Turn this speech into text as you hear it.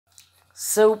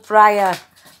Sue Pryor.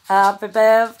 Happy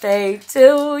birthday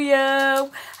to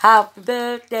you. Happy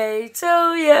birthday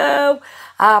to you.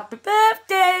 Happy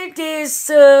birthday, dear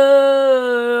Sue.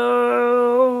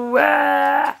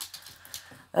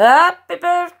 Happy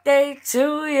birthday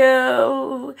to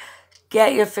you.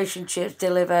 Get your fish and chips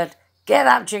delivered. Get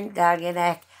that drink down your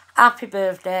neck. Happy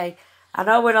birthday. I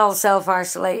know we're all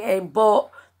self-isolating, but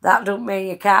that don't mean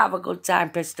you can't have a good time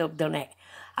pissed up, doesn't it?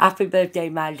 Happy birthday,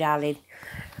 my darling.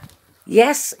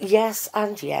 Yes, yes,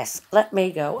 and yes. Let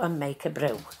me go and make a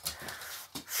brew.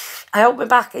 I hope my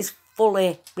back is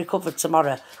fully recovered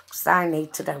tomorrow, because I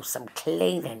need to do some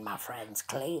cleaning, my friends,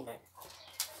 cleaning.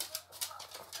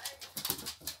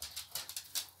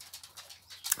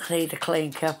 I need a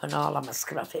clean cup and all. I'm a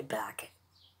scruffy bag.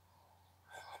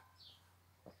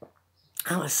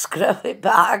 I'm a scruffy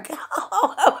bag.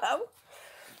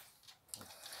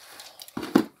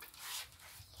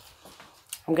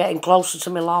 I'm getting closer to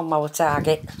my lawnmower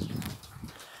target.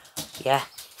 Yeah.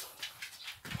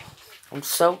 I'm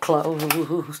so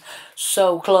close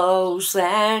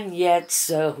and yet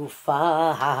so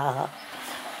far.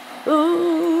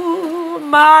 Ooh,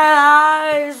 my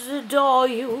eyes adore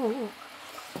you.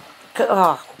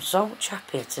 Oh, I'm so much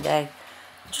happier today.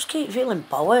 I just keep feeling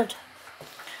bored.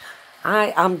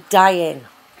 I am dying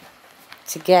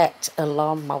to get a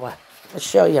lawnmower. I'll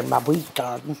show you my weed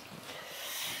garden.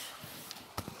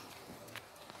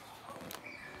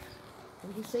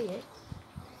 Can you see it?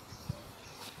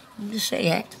 Can you see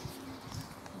it?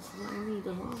 I need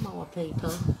a lawnmower,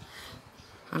 people.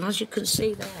 And as you can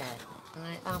see there,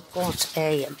 I have got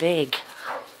a big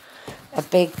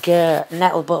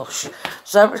nettle bush.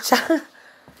 So every time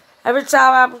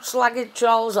I'm slagging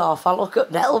trolls off, I look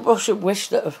at nettle bush and wish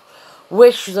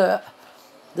that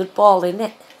they'd ball in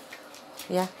it.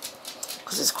 Yeah,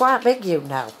 because it's quite big, you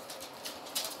know.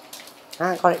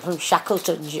 I got it from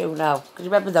Shackleton's, you know. Because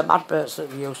you remember the adverts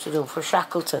that we used to do for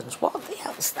Shackleton's? What the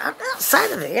hell is that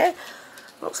outside of here?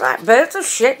 Looks like birds of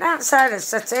shit outside of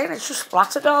Satin. It's just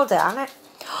splattered all down it.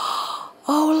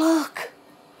 Oh, look.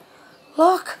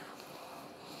 Look.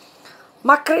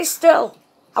 My crystal.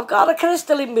 I've got a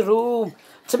crystal in my room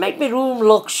to make my room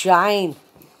look shine.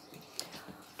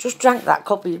 Just drank that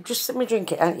cup. You've just seen me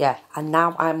drink it, haven't you? And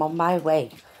now I'm on my way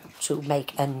to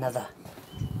make another.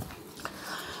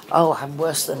 Oh, I'm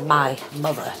worse than my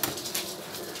mother.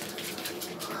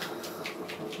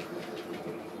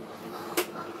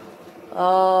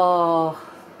 Oh,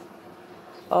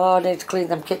 I need to clean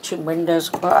them kitchen windows.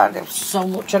 Oh, there's so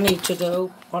much I need to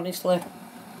do, honestly.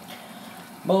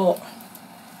 But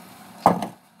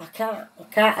I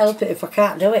can't help it if I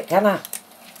can't do it, can I?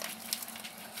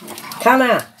 Can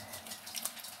I?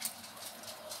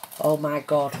 Oh my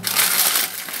God.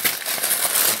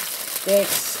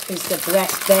 This is the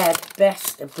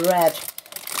best bread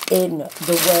in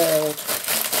the world.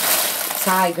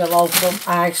 Tiger Love from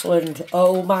Iceland.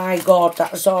 Oh my God,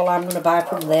 that's all I'm going to buy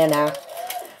from there now.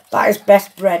 That is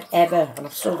best bread ever. And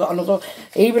I've still got another.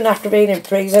 Even after being in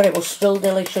freezer, it was still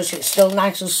delicious. It's still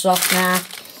nice and soft now.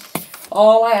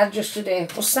 All I had just today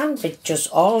was sandwiches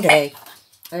all day.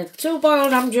 I had 2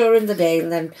 boiled ham during the day,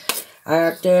 and then I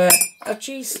had a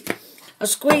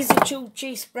squeezy chew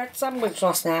cheese spread sandwich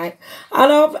last night.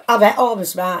 And I've ate all my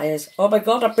Smarties. Oh my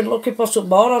God, I've been looking for some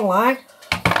more online.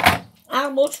 How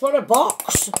much for a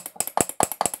box?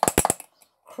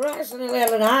 Christ, I nearly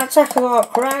had an heart attack. Oh,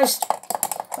 Christ.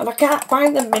 And I can't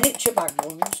find the miniature bag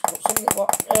ones. But something what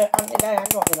Auntie Diane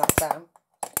got me that time.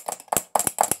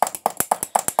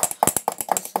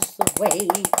 This is the way.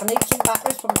 I need some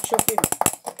batteries from chucking.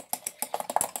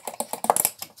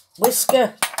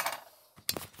 Whisker.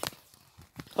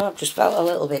 Oh, I've just felt a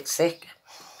little bit sick.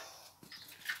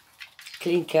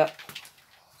 Clean cup.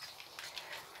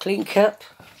 Clean cup.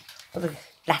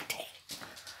 Latte.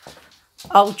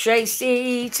 Oh,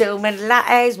 Tracy, too many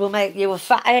lattes will make you a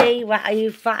fatty. What are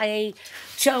you, fatty?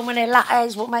 Too many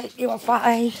lattes will make you a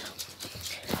fatty.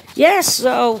 Yes,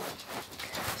 so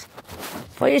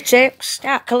for your chips,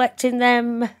 start collecting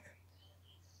them.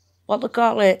 What they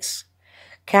call it?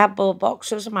 Cardboard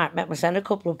boxes. I might make me send a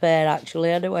couple of pair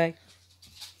actually, anyway.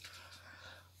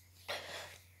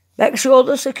 Make sure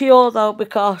they're secure though,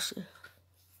 because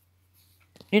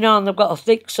you know, and they've got a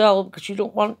thick sole, because you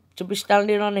don't want to be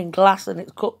standing on in glass and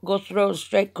it goes through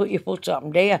straight, cut your foot up,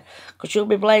 do you? Because you'll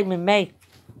be blaming me.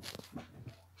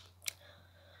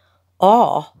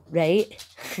 Or, right,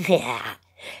 yeah,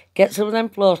 get some of them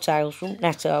floor tiles from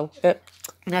Netto.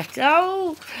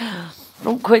 Netto!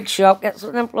 From Quid Shop. Get some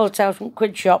of them floor tiles from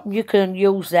Quid Shop. You can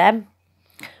use them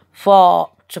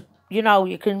you know,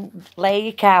 you can lay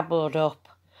your cardboard up.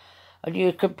 And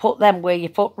you can put them where your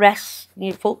foot rests and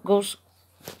your foot goes.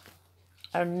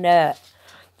 And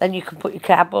then you can put your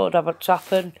cardboard over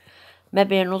top and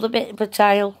maybe another bit of a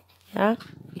tile. Yeah,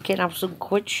 you can have some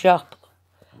quid shop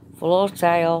floor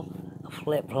tile,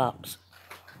 flip flops.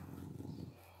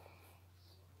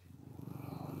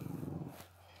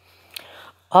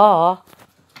 Or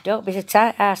don't be a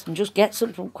tight ass and just get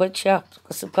some from quid shops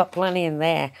because they've got plenty in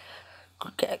there.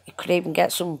 You could even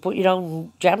get some, put your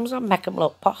own gems on, make them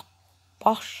look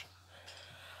posh.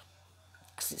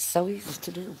 Because it's so easy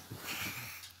to do.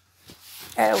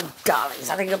 Oh, darlings,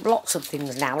 I think of lots of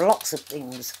things now, lots of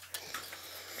things.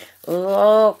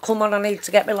 Oh, come on, I need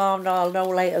to get my lawn doll no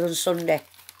later than Sunday.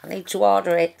 I need to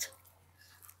order it.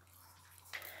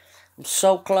 I'm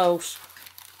so close.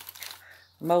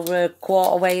 I'm over a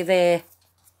quarter way there.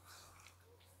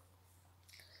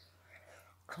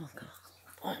 Come on, come on.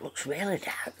 Oh, it looks really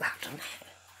dark, that, doesn't it?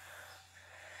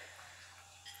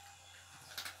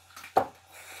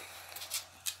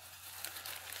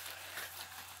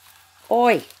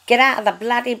 Oi, get out of the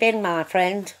bloody bin, my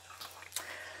friend.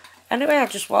 Anyway, I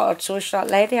just wanted to wish that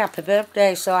lady happy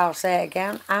birthday, so I'll say it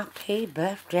again. Happy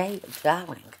birthday,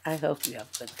 darling. I hope you have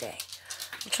a good day.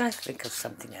 I'll try to think of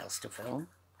something else to film,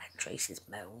 like Tracy's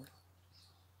moan.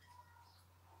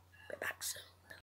 Be back soon.